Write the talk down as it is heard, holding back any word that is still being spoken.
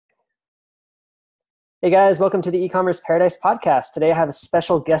Hey guys, welcome to the E-commerce Paradise podcast. Today I have a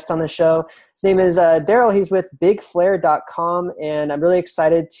special guest on the show. His name is Daryl. He's with bigflare.com, and I'm really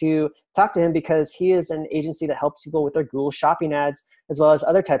excited to talk to him because he is an agency that helps people with their Google shopping ads as well as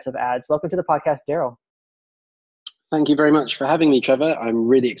other types of ads. Welcome to the podcast, Daryl. Thank you very much for having me, Trevor. I'm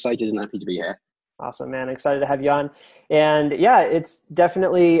really excited and happy to be here. Awesome, man. Excited to have you on. And yeah, it's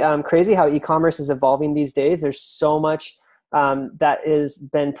definitely crazy how e-commerce is evolving these days. There's so much that has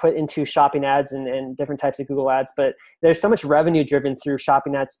been put into shopping ads and different types of Google ads, but there's so much revenue driven through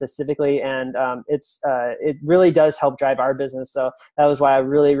shopping ads specifically, and it really does help drive our business. So that was why I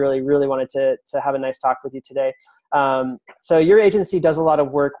really wanted to have a nice talk with you today. So your agency does a lot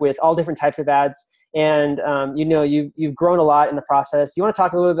of work with all different types of ads, and you've grown a lot in the process. You want to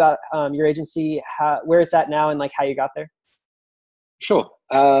talk a little bit about your agency, where it's at now, and like how you got there? Sure.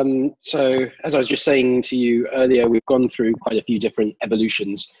 So as I was just saying to you earlier, we've gone through quite a few different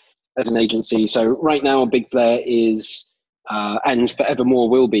evolutions as an agency. So right now, Big Flare is, and forevermore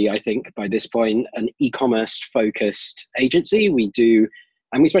will be, I think, by this point, an e-commerce focused agency. We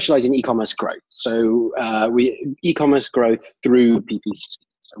specialize in e-commerce growth. So e-commerce growth through PPC.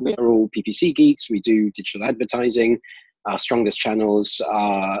 So we are all PPC geeks. We do digital advertising. Our strongest channels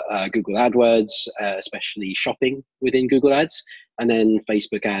are Google AdWords, especially shopping within Google Ads, and then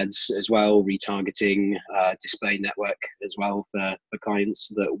Facebook ads as well, retargeting, display network as well for clients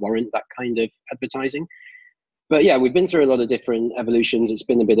that warrant that kind of advertising. But yeah, we've been through a lot of different evolutions. It's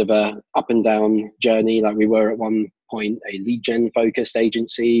been a bit of a up and down journey. Like we were at one point a lead gen focused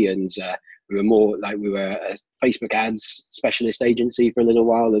agency, and we were a Facebook ads specialist agency for a little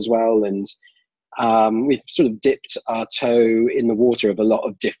while as well. And we've sort of dipped our toe in the water of a lot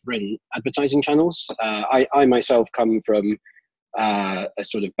of different advertising channels. I myself come from a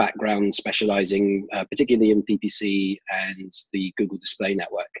sort of background specializing particularly in PPC and the Google Display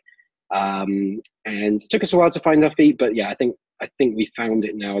Network. And it took us a while to find our feet, but yeah, I think we found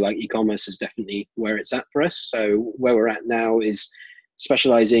it now. Like e-commerce is definitely where it's at for us. So where we're at now is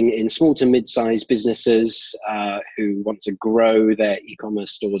specializing in small to mid-sized businesses who want to grow their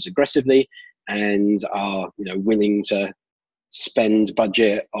e-commerce stores aggressively and are willing to spend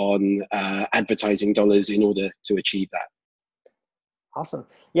budget on advertising dollars in order to achieve that. Awesome.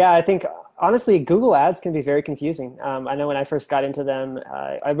 Yeah, I think honestly, Google Ads can be very confusing. I know when I first got into them,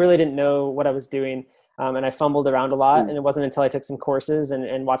 I really didn't know what I was doing. And I fumbled around a lot. And it wasn't until I took some courses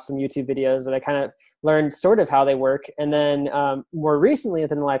and watched some YouTube videos that I kind of learned sort of how they work. And then more recently,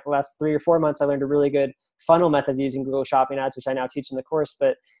 within like the last 3 or 4 months, I learned a really good funnel method using Google Shopping Ads, which I now teach in the course.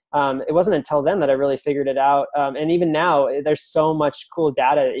 But it wasn't until then that I really figured it out. And even now, there's so much cool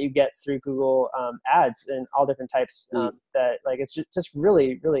data that you get through Google Ads and all different types that like it's just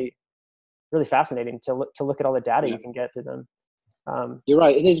really fascinating to look at all the data you can get through them. You're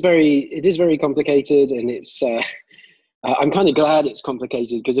right. It is very complicated, and it's. I'm kind of glad it's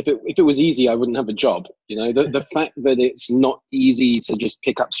complicated because if it was easy, I wouldn't have a job. The fact that it's not easy to just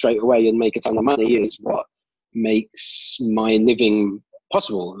pick up straight away and make a ton of money is what makes my living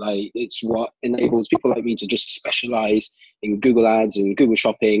possible. Like it's what enables people like me to just specialize in Google Ads and Google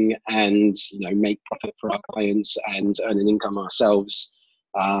Shopping, and make profit for our clients and earn an income ourselves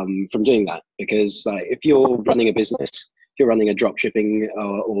from doing that. Because like if you're running a business. If you're running a drop shipping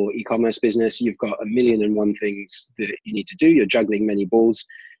or e-commerce business, you've got 1,000,001 things that you need to do. You're juggling many balls.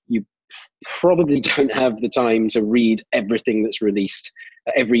 You probably don't have the time to read everything that's released,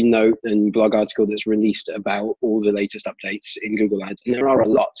 every note and blog article that's released about all the latest updates in Google Ads. And there are a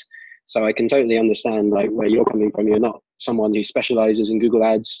lot. So I can totally understand like where you're coming from. You're not someone who specializes in Google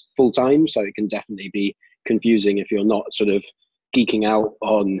Ads full time. So it can definitely be confusing if you're not sort of geeking out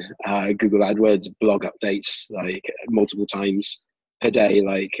on Google AdWords blog updates like multiple times per day,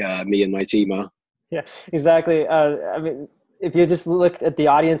 like me and my team are. Yeah, exactly. I mean, if you just look at the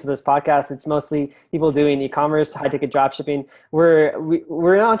audience of this podcast, it's mostly people doing e-commerce, high-ticket drop shipping. We're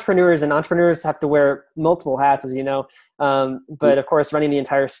entrepreneurs, and entrepreneurs have to wear multiple hats, as you know. But of course, running the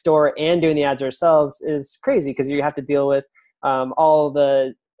entire store and doing the ads ourselves is crazy because you have to deal with all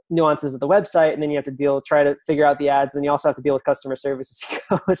the nuances of the website, and then you have to try to figure out the ads, and then you also have to deal with customer service as you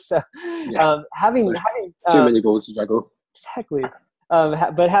go. So having too many balls to juggle. Exactly.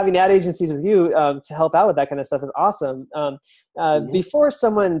 But having ad agencies with you to help out with that kind of stuff is awesome. Before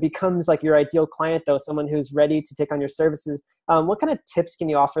someone becomes like your ideal client, though, someone who's ready to take on your services, what kind of tips can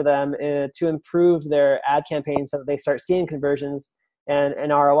you offer them to improve their ad campaigns so that they start seeing conversions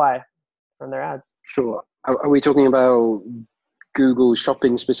and ROI from their ads? Sure. Are we talking about Google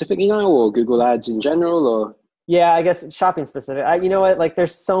Shopping specifically now, or Google Ads in general, or? Yeah, I guess shopping specific. You know what? Like,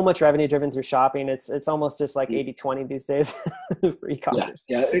 there's so much revenue driven through shopping. It's almost just like 80/20 these days for Yeah, e-commerce.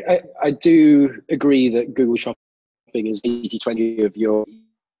 yeah. I do agree that Google Shopping is 80/20 of your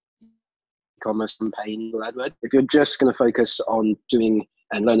e-commerce campaign or AdWords. If you're just going to focus on doing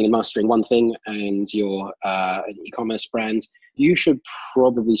and learning and mastering one thing and you're an e-commerce brand, you should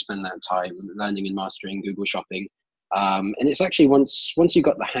probably spend that time learning and mastering Google Shopping. And it's actually once you've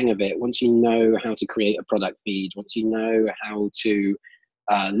got the hang of it, once you know how to create a product feed, once you know how to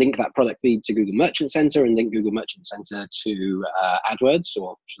link that product feed to Google Merchant Center and link Google Merchant Center to AdWords,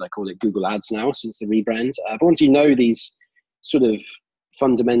 or should I call it Google Ads now since the rebrand. But once you know these sort of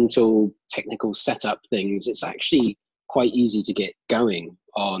fundamental technical setup things, it's actually quite easy to get going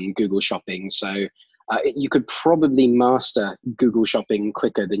on Google Shopping. So you could probably master Google Shopping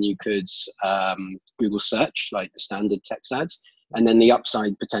quicker than you could Google Search, like the standard text ads. And then the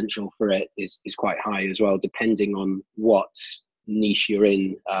upside potential for it is quite high as well, depending on what niche you're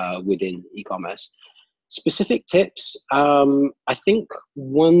in within e-commerce. Specific tips, I think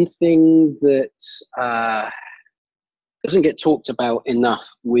one thing that doesn't get talked about enough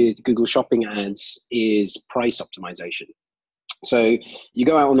with Google Shopping ads is price optimization. So you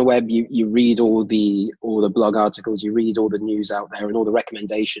go out on the web, you read all the blog articles, you read all the news out there and all the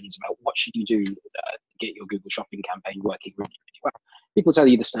recommendations about what should you do to get your Google Shopping campaign working really, really well. People tell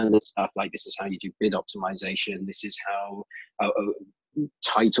you the standard stuff like this is how you do bid optimization, this is how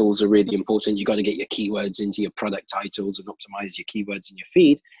titles are really important. You've got to get your keywords into your product titles and optimize your keywords in your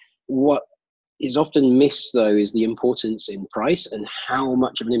feed. What is often missed though is the importance in price and how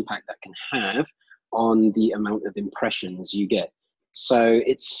much of an impact that can have on the amount of impressions you get. So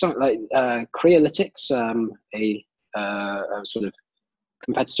it's like Crealytics, a sort of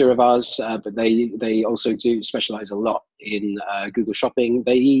competitor of ours, but they also do specialize a lot in Google Shopping.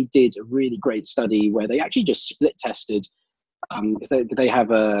 They did a really great study where they actually just split tested. They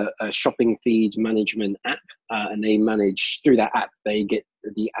have a shopping feed management app, and they manage through that app. They get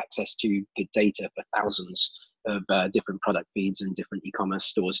the access to the data for thousands of different product feeds and different e-commerce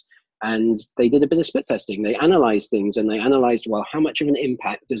stores. And they did a bit of split testing. They analyzed things and they analyzed, well, how much of an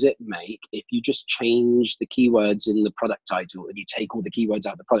impact does it make if you just change the keywords in the product title and you take all the keywords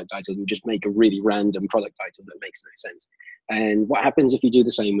out of the product title and you just make a really random product title that makes no sense? And what happens if you do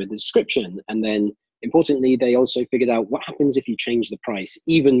the same with the description? And then importantly, they also figured out what happens if you change the price,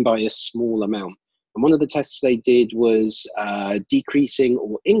 even by a small amount. And one of the tests they did was decreasing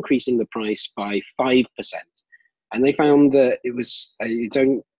or increasing the price by 5%. And they found that it was,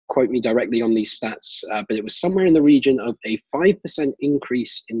 don't quote me directly on these stats, but it was somewhere in the region of a 5%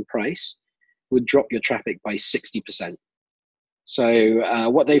 increase in price would drop your traffic by 60%. So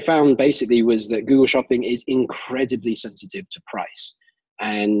what they found basically was that Google Shopping is incredibly sensitive to price.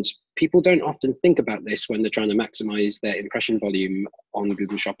 And people don't often think about this when they're trying to maximize their impression volume on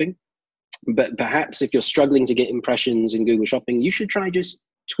Google Shopping. But perhaps if you're struggling to get impressions in Google Shopping, you should try just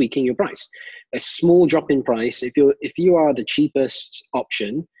tweaking your price. A small drop in price, if you are the cheapest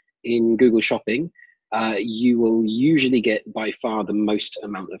option in Google Shopping, you will usually get by far the most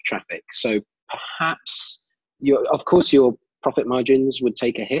amount of traffic. So perhaps of course your profit margins would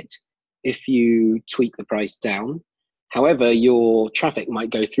take a hit if you tweak the price down. However, your traffic might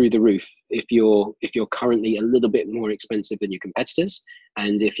go through the roof if you're currently a little bit more expensive than your competitors,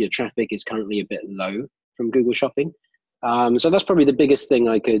 and if your traffic is currently a bit low from Google Shopping. So that's probably the biggest thing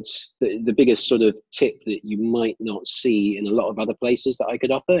the biggest sort of tip that you might not see in a lot of other places that I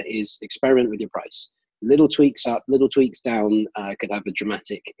could offer is experiment with your price. Little tweaks up, little tweaks down could have a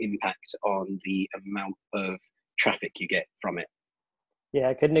dramatic impact on the amount of traffic you get from it. Yeah,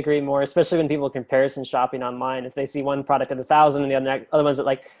 I couldn't agree more, especially when people comparison shopping online. If they see one product at 1,000 and the other one's at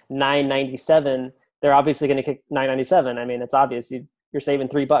like $9.97, they're obviously going to kick $9.97. I mean, it's obvious you're saving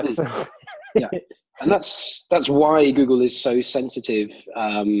 $3. Yeah, and that's why Google is so sensitive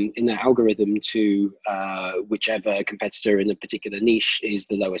in their algorithm to whichever competitor in a particular niche is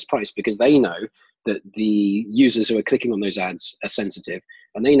the lowest price, because they know that the users who are clicking on those ads are sensitive,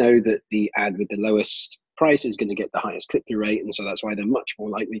 and they know that the ad with the lowest price is going to get the highest click-through rate, and so that's why they're much more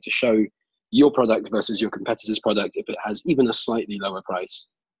likely to show your product versus your competitor's product if it has even a slightly lower price.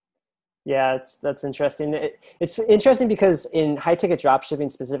 Yeah, that's interesting. It's interesting because in high ticket drop shipping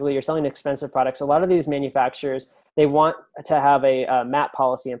specifically, you're selling expensive products. A lot of these manufacturers, they want to have a MAP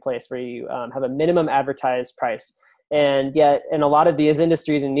policy in place where you have a minimum advertised price. And yet in a lot of these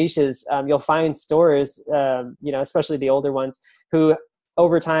industries and niches, you'll find stores, especially the older ones, who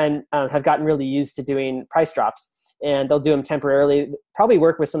over time have gotten really used to doing price drops. And they'll do them temporarily, probably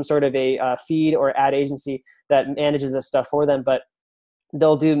work with some sort of a feed or ad agency that manages this stuff for them. But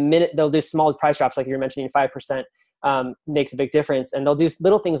they'll do small price drops, like you're mentioning, 5%, makes a big difference. And they'll do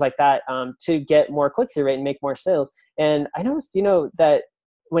little things like that to get more click-through rate and make more sales. And I noticed, that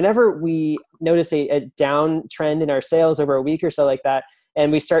whenever we notice a downtrend in our sales over a week or so like that,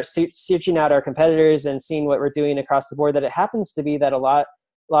 and we start searching out our competitors and seeing what we're doing across the board, that it happens to be that a lot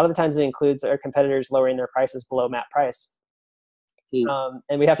of the times it includes our competitors lowering their prices below MAP price.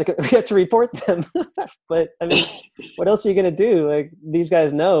 And we have to report them. But I mean, what else are you going to do? Like, these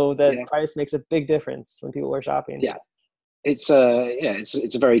guys know that price makes a big difference when people are shopping. Yeah. It's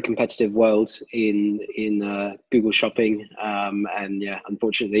a very competitive world in Google Shopping, and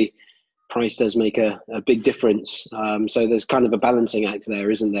unfortunately, price does make a big difference. So there's kind of a balancing act there,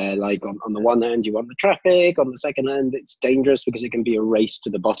 isn't there? Like on the one hand, you want the traffic. On the second hand, it's dangerous because it can be a race to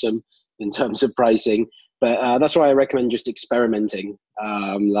the bottom in terms of pricing. But that's why I recommend just experimenting.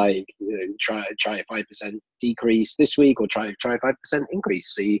 Try a 5% decrease this week, or try a 5%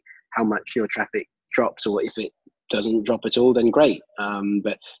 increase. See how much your traffic drops, or if it doesn't drop at all, then great.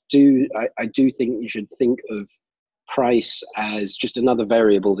 But I do think you should think of price as just another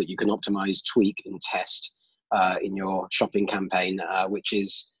variable that you can optimize, tweak, and test in your shopping campaign, which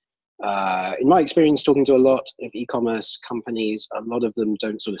is, in my experience, talking to a lot of e-commerce companies, a lot of them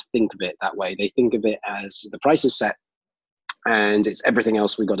don't sort of think of it that way. They think of it as the price is set and it's everything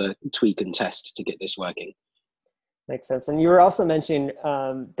else we've got to tweak and test to get this working. Makes sense. And you were also mentioning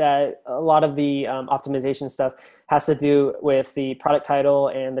that a lot of the optimization stuff has to do with the product title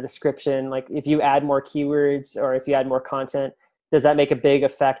and the description. Like, if you add more keywords or if you add more content, does that make a big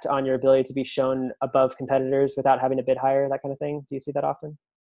effect on your ability to be shown above competitors without having to bid higher, that kind of thing? Do you see that often?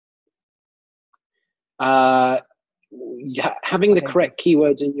 Having the correct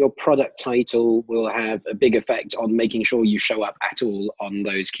keywords in your product title will have a big effect on making sure you show up at all on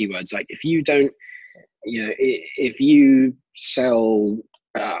those keywords. Like, if you don't, if you sell,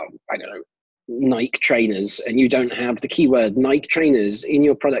 I don't know, Nike trainers, and you don't have the keyword Nike trainers in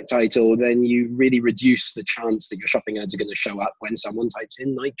your product title, then you really reduce the chance that your shopping ads are going to show up when someone types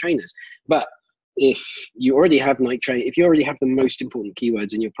in Nike trainers. But if you already have if you already have the most important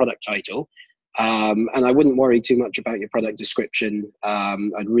keywords in your product title, and I wouldn't worry too much about your product description.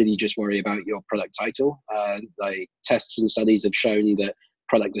 I'd really just worry about your product title. Like, tests and studies have shown that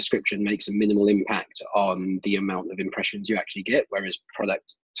product description makes a minimal impact on the amount of impressions you actually get, whereas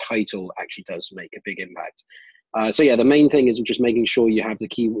product title actually does make a big impact. So the main thing is just making sure you have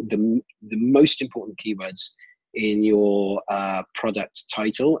the most important keywords in your product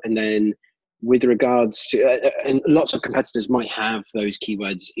title. And then with regards to, and lots of competitors might have those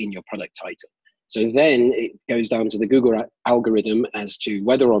keywords in your product title. So then it goes down to the Google algorithm as to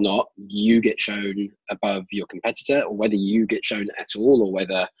whether or not you get shown above your competitor, or whether you get shown at all, or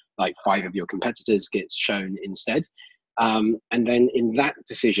whether like 5 of your competitors gets shown instead. And then in that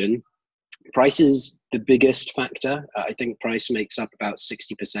decision, price is the biggest factor. I think price makes up about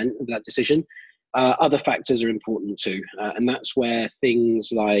 60% of that decision. Other factors are important too. And that's where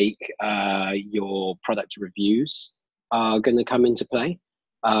things like your product reviews are going to come into play.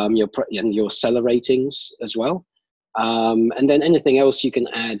 Your seller ratings as well, and then anything else you can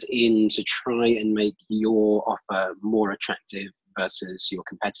add in to try and make your offer more attractive versus your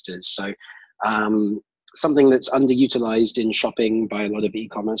competitors. So something that's underutilized in shopping by a lot of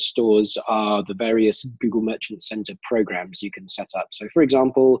e-commerce stores are the various Google Merchant Center programs you can set up. So for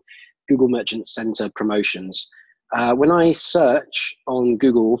example, Google Merchant Center promotions. When I search on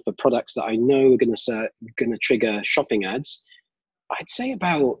Google for products that I know are going to trigger shopping ads, I'd say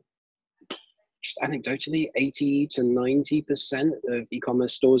about, just anecdotally, 80 to 90% of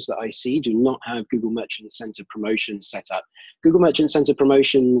e-commerce stores that I see do not have Google Merchant Center promotions set up. Google Merchant Center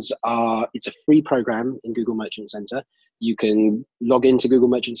promotions it's a free program in Google Merchant Center. You can log into Google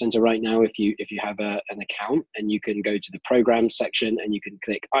Merchant Center right now if you have an account, and you can go to the programs section and you can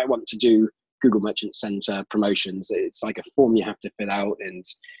click, I want to do Google Merchant Center promotions. It's like a form you have to fill out, and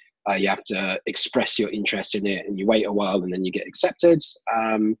you have to express your interest in it, and you wait a while and then you get accepted.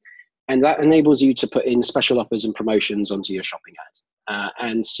 And that enables you to put in special offers and promotions onto your shopping ad.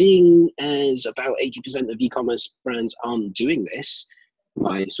 And seeing as about 80% of e-commerce brands aren't doing this,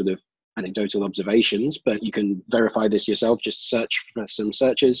 my sort of anecdotal observations, but you can verify this yourself, just search for some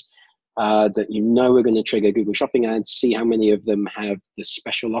searches that are going to trigger Google Shopping ads, see how many of them have the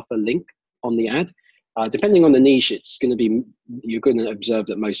special offer link on the ad. Depending on the niche, you're going to observe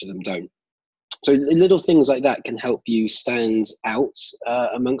that most of them don't. So little things like that can help you stand out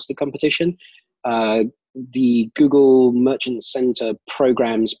amongst the competition. The Google Merchant Center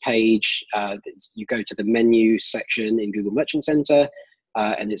programs page, you go to the menu section in Google Merchant Center,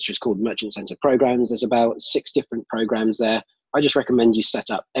 and it's just called Merchant Center programs. There's about 6 different programs there. I just recommend you set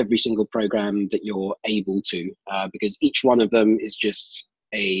up every single program that you're able to, because each one of them is just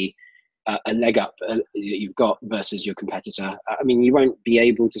a leg up you've got versus your competitor. I mean, you won't be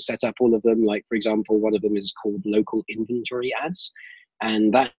able to set up all of them. Like, for example, one of them is called local inventory ads,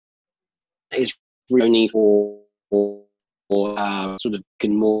 and that is really only for sort of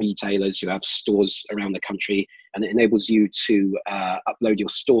more retailers who have stores around the country, and it enables you to upload your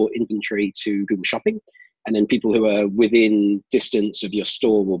store inventory to Google Shopping, and then people who are within distance of your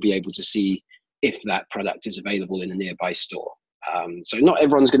store will be able to see if that product is available in a nearby store. So not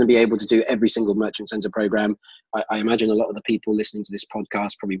everyone's going to be able to do every single Merchant Center program. I imagine a lot of the people listening to this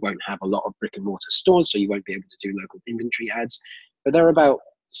podcast probably won't have a lot of brick and mortar stores, so you won't be able to do local inventory ads. But there are about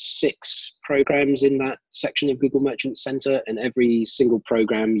 6 programs in that section of Google Merchant Center, and every single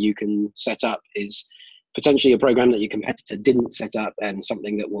program you can set up is potentially a program that your competitor didn't set up, and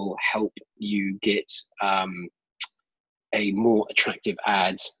something that will help you get a more attractive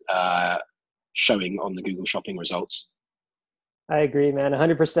ad showing on the Google Shopping results. I agree, man.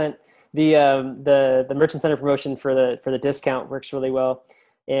 100%. The Merchant Center promotion for the discount works really well.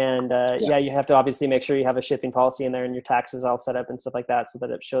 And yeah, you have to obviously make sure you have a shipping policy in there and your taxes all set up and stuff like that so that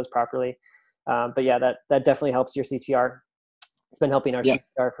it shows properly. But yeah, that definitely helps your CTR. It's been helping our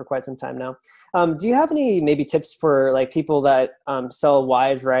CTR for quite some time now. Do you have any maybe tips for like people that sell a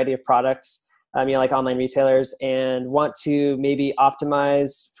wide variety of products, like online retailers, and want to maybe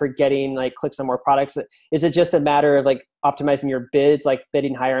optimize for getting like clicks on more products? Is it just a matter of like optimizing your bids, like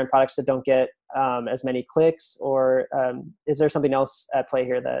bidding higher on products that don't get as many clicks, or is there something else at play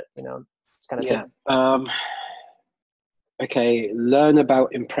here that it's kind of okay, learn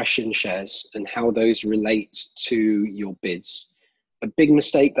about impression shares and how those relate to your bids. A big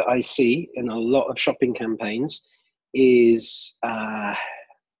mistake that I see in a lot of shopping campaigns is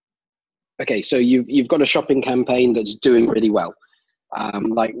okay, so you've got a shopping campaign that's doing really well.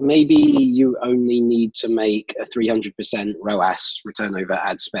 Like maybe you only need to make a 300% ROAS, return over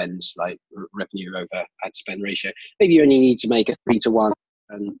ad spend, like revenue over ad spend ratio. Maybe you only need to make a 3-to-1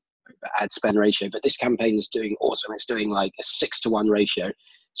 ad spend ratio, but this campaign is doing awesome. It's doing like a 6-to-1 ratio.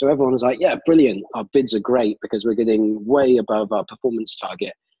 So everyone's like, yeah, brilliant. Our bids are great because we're getting way above our performance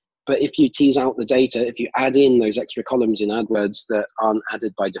target. But if you tease out the data, if you add in those extra columns in AdWords that aren't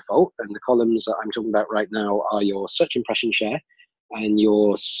added by default, and the columns that I'm talking about right now are your search impression share and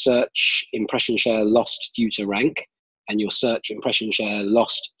your search impression share lost due to rank and your search impression share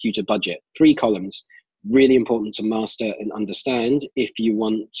lost due to budget. 3 columns, really important to master and understand if you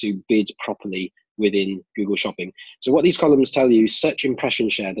want to bid properly within Google Shopping. So what these columns tell you, search impression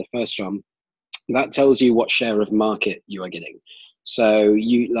share, the first one, that tells you what share of market you are getting. So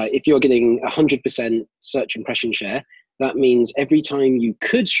if you're getting 100% search impression share, that means every time you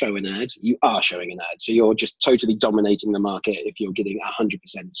could show an ad, you are showing an ad. So you're just totally dominating the market if you're getting 100%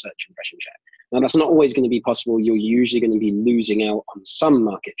 search impression share. Now that's not always going to be possible. You're usually going to be losing out on some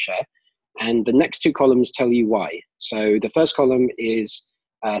market share. And the next 2 columns tell you why. So the first column is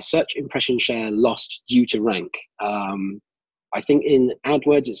search impression share lost due to rank. I think in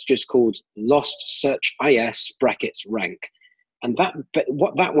AdWords, it's just called lost search IS brackets rank. And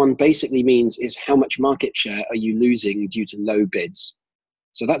what that one basically means is how much market share are you losing due to low bids.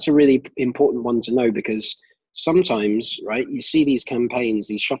 So that's a really important one to know, because sometimes, right, you see these campaigns,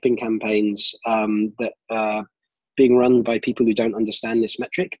 these shopping campaigns that are being run by people who don't understand this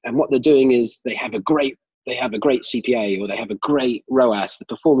metric. And what they're doing is they have a great CPA, or they have a great ROAS. The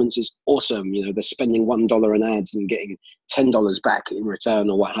performance is awesome. They're spending $1 on ads and getting $10 back in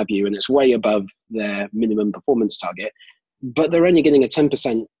return or what have you. And it's way above their minimum performance target. But they're only getting a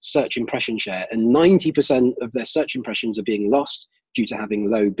 10% search impression share, and 90% of their search impressions are being lost due to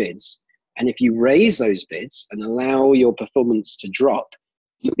having low bids. And if you raise those bids and allow your performance to drop,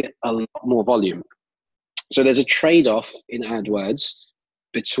 you get a lot more volume. So there's a trade-off in AdWords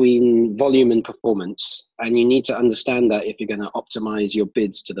between volume and performance, and you need to understand that if you're going to optimize your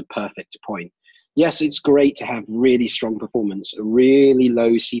bids to the perfect point. Yes, it's great to have really strong performance, a really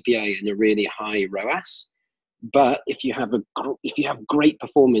low CPA and a really high ROAS. But if you have great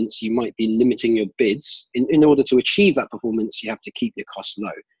performance, you might be limiting your bids. In order to achieve that performance, you have to keep your costs low.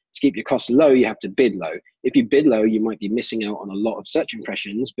 To keep your costs low, you have to bid low. If you bid low, you might be missing out on a lot of search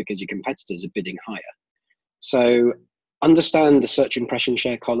impressions because your competitors are bidding higher. So understand the search impression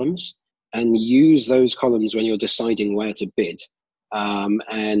share columns and use those columns when you're deciding where to bid.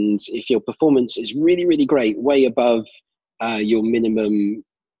 And if your performance is really, really great, way above your minimum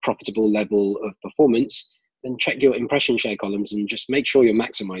profitable level of performance, then check your impression share columns and just make sure you're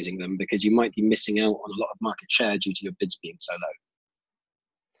maximizing them, because you might be missing out on a lot of market share due to your bids being so low.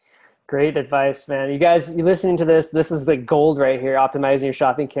 Great advice, man. You guys, you listening to this, this is the gold right here, optimizing your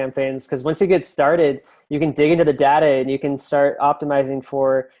shopping campaigns. Because once you get started, you can dig into the data and you can start optimizing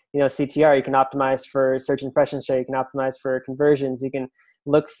for, CTR. You can optimize for search impression share. You can optimize for conversions. You can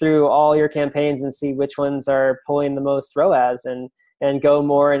look through all your campaigns and see which ones are pulling the most ROAS, and go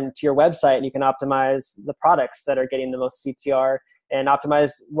more into your website, and you can optimize the products that are getting the most CTR and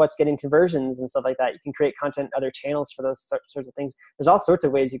optimize what's getting conversions and stuff like that. You can create content in other channels for those sorts of things. There's all sorts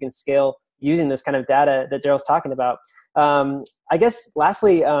of ways you can scale using this kind of data that Daryl's talking about. I guess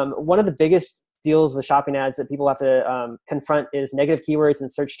lastly, one of the biggest deals with shopping ads that people have to confront is negative keywords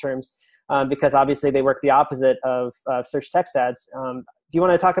and search terms, because obviously they work the opposite of search text ads. Do you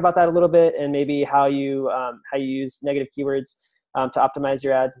want to talk about that a little bit, and maybe how you use negative keywords to optimize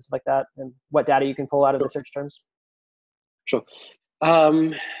your ads and stuff like that, and what data you can pull out of the search terms? Sure.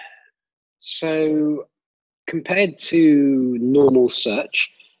 So compared to normal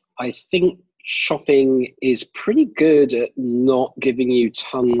search, I think shopping is pretty good at not giving you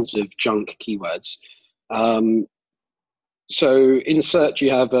tons of junk keywords. So in search,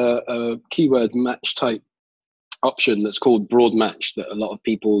 you have a keyword match type option that's called broad match that a lot of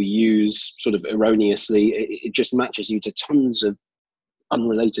people use sort of erroneously. It just matches you to tons of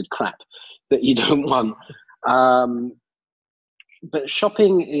unrelated crap that you don't want. But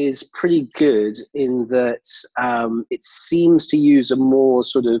shopping is pretty good in that it seems to use a more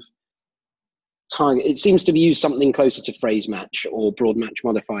sort of target. It seems to be used something closer to phrase match or broad match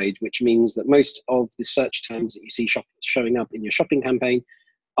modified, which means that most of the search terms that you see showing up in your shopping campaign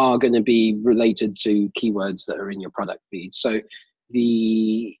are going to be related to keywords that are in your product feed. So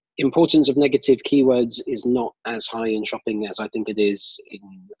the importance of negative keywords is not as high in shopping as I think it is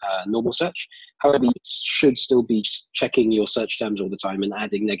in normal search. However, you should still be checking your search terms all the time and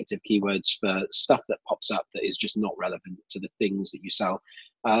adding negative keywords for stuff that pops up that is just not relevant to the things that you sell.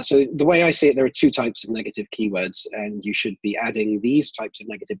 So the way I see it, there are two types of negative keywords, and you should be adding these types of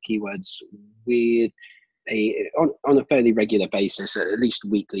negative keywords with on a fairly regular basis, at least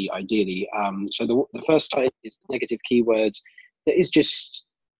weekly, ideally. So the first type is negative keywords that is just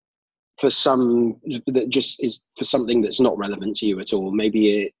for something that's not relevant to you at all.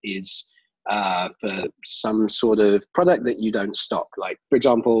 Maybe it is for some sort of product that you don't stock. Like, for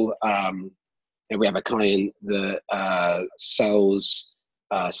example, we have a client that sells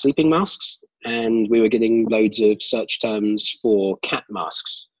sleeping masks, and we were getting loads of search terms for cat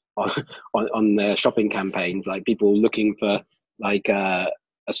masks on their shopping campaigns, like people looking for like a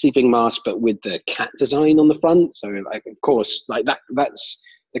sleeping mask but with the cat design on the front. So like, of course, like that's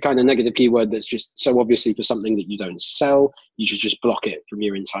the kind of negative keyword that's just so obviously for something that you don't sell, you should just block it from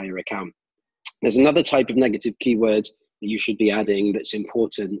your entire account. There's another type of negative keyword that you should be adding that's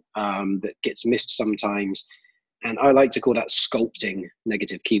important, that gets missed sometimes, and I like to call that sculpting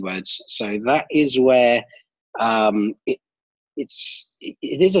negative keywords. So that is where it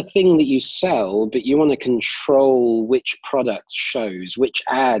is a thing that you sell, but you want to control which product shows, which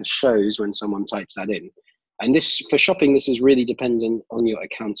ad shows when someone types that in. And this, for shopping, this is really dependent on your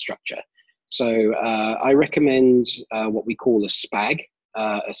account structure. So I recommend what we call a SPAG,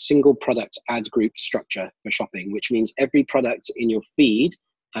 a single product ad group structure for shopping, which means every product in your feed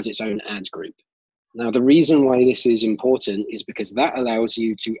has its own ad group. Now, the reason why this is important is because that allows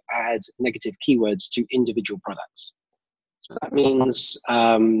you to add negative keywords to individual products. So that means,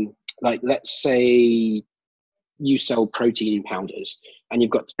 like, let's say you sell protein powders and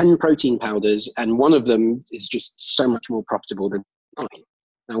you've got 10 protein powders and one of them is just so much more profitable than 9.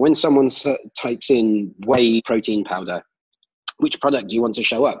 Now, when someone types in whey protein powder, which product do you want to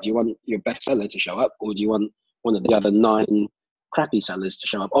show up? Do you want your best seller to show up, or do you want one of the other 9 crappy sellers to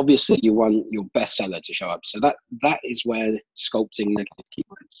show up? Obviously, you want your best seller to show up. So that is where sculpting negative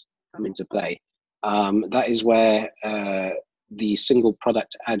keywords come into play. That is where the single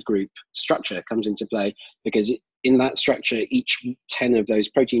product ad group structure comes into play, because in that structure, each 10 of those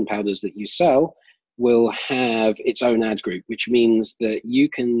protein powders that you sell will have its own ad group, which means that you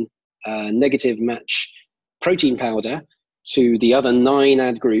can negative match protein powder to the other 9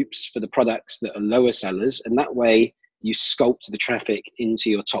 ad groups for the products that are lower sellers, and that way you sculpt the traffic into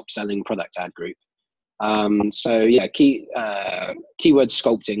your top selling product ad group. So yeah, keyword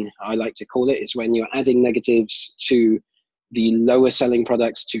sculpting, I like to call it, is when you're adding negatives to the lower selling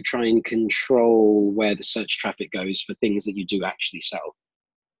products to try and control where the search traffic goes for things that you do actually sell.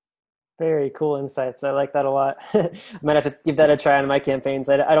 Very cool insights. I like that a lot. I might have to give that a try on my campaigns.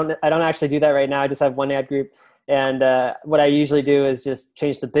 I don't actually do that right now. I just have one ad group, and what I usually do is just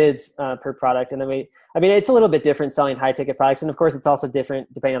change the bids per product. And then it's a little bit different selling high ticket products, and of course it's also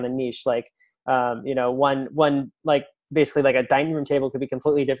different depending on the niche. Like one like basically like a dining room table could be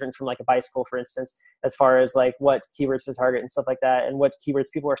completely different from like a bicycle, for instance, as far as like what keywords to target and stuff like that, and what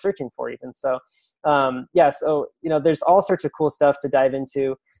keywords people are searching for even. So so there's all sorts of cool stuff to dive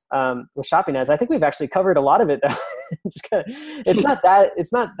into with shopping ads. I think we've actually covered a lot of it though. It's not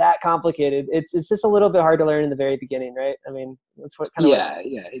that complicated. It's just a little bit hard to learn in the very beginning, right? I mean, that's what kind of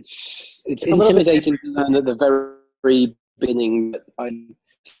it's intimidating to learn at the very beginning, but I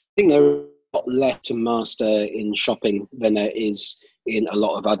think there's a lot left to master in shopping than there is in a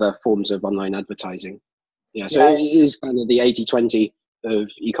lot of other forms of online advertising. So it is kind of the 80-20 of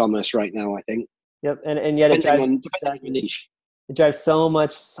e-commerce right now, I think. Yep, and yet depending on your niche. It drives so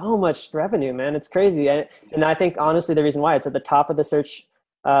much revenue, man. It's crazy. And I think honestly, the reason why it's at the top of the search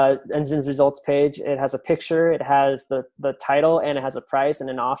engine's results page, it has a picture, it has the title, and it has a price and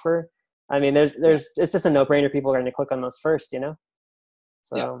an offer. I mean, it's just a no-brainer. People are going to click on those first,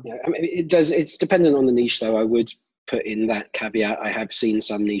 So I mean, it does. It's dependent on the niche, though. I would put in that caveat. I have seen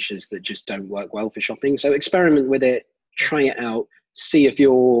some niches that just don't work well for shopping. So experiment with it, try it out, see if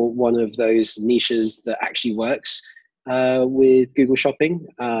you're one of those niches that actually works with Google Shopping.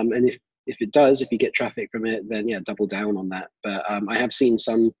 And if it does, if you get traffic from it, then double down on that. But I have seen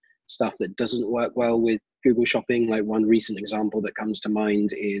some stuff that doesn't work well with Google Shopping. Like one recent example that comes to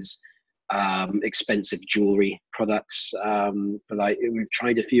mind is expensive jewelry products. We've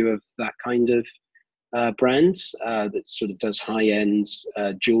tried a few of that kind of brands that sort of does high-end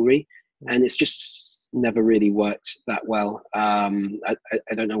jewelry, and it's just never really worked that well. I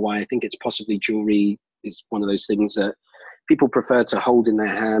don't know why. I think it's possibly jewelry is one of those things that people prefer to hold in their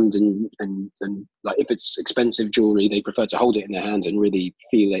hand, and like if it's expensive jewelry, they prefer to hold it in their hand and really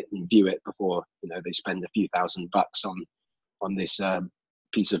feel it and view it before they spend a few $1,000 on this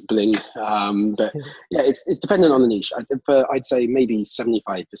piece of bling. But it's dependent on the niche. I'd say maybe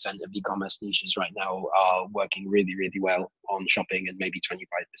 75% of e-commerce niches right now are working really, really well on shopping, and maybe 25%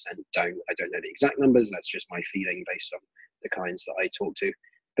 don't. I don't know the exact numbers. That's just my feeling based on the clients that I talk to.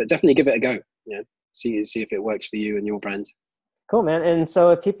 But definitely give it a go. See if it works for you and your brand. Cool, man. And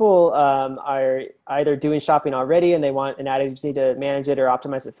so if people are either doing shopping already and they want an ad agency to manage it or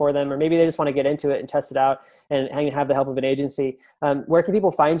optimize it for them, or maybe they just want to get into it and test it out and have the help of an agency, where can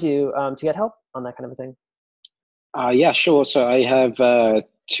people find you to get help on that kind of a thing? Yeah, sure. So I have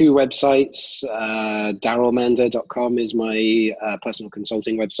two websites. DarylMander.com is my personal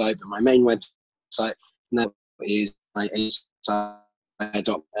consulting website, but my main website, and that is my agency.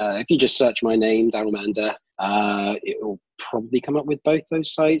 If you just search my name, Daryl Mander, it will probably come up with both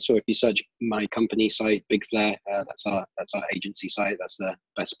those sites. Or if you search my company site, Big Flare, that's our agency site. That's the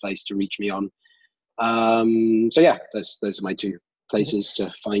best place to reach me on. Those are my two places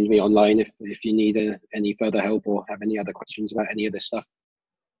to find me online if you need any further help or have any other questions about any of this stuff.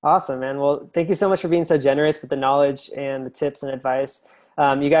 Awesome, man. Well, thank you so much for being so generous with the knowledge and the tips and advice.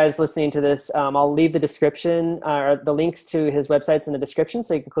 You guys listening to this, I'll leave the description or the links to his websites in the description,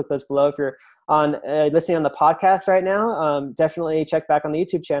 so you can click those below. If you're on listening on the podcast right now, definitely check back on the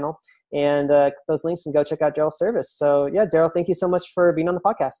YouTube channel and those links and go check out Daryl's service. So Daryl, thank you so much for being on the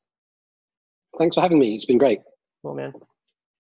podcast. Thanks for having me. It's been great. Cool, man.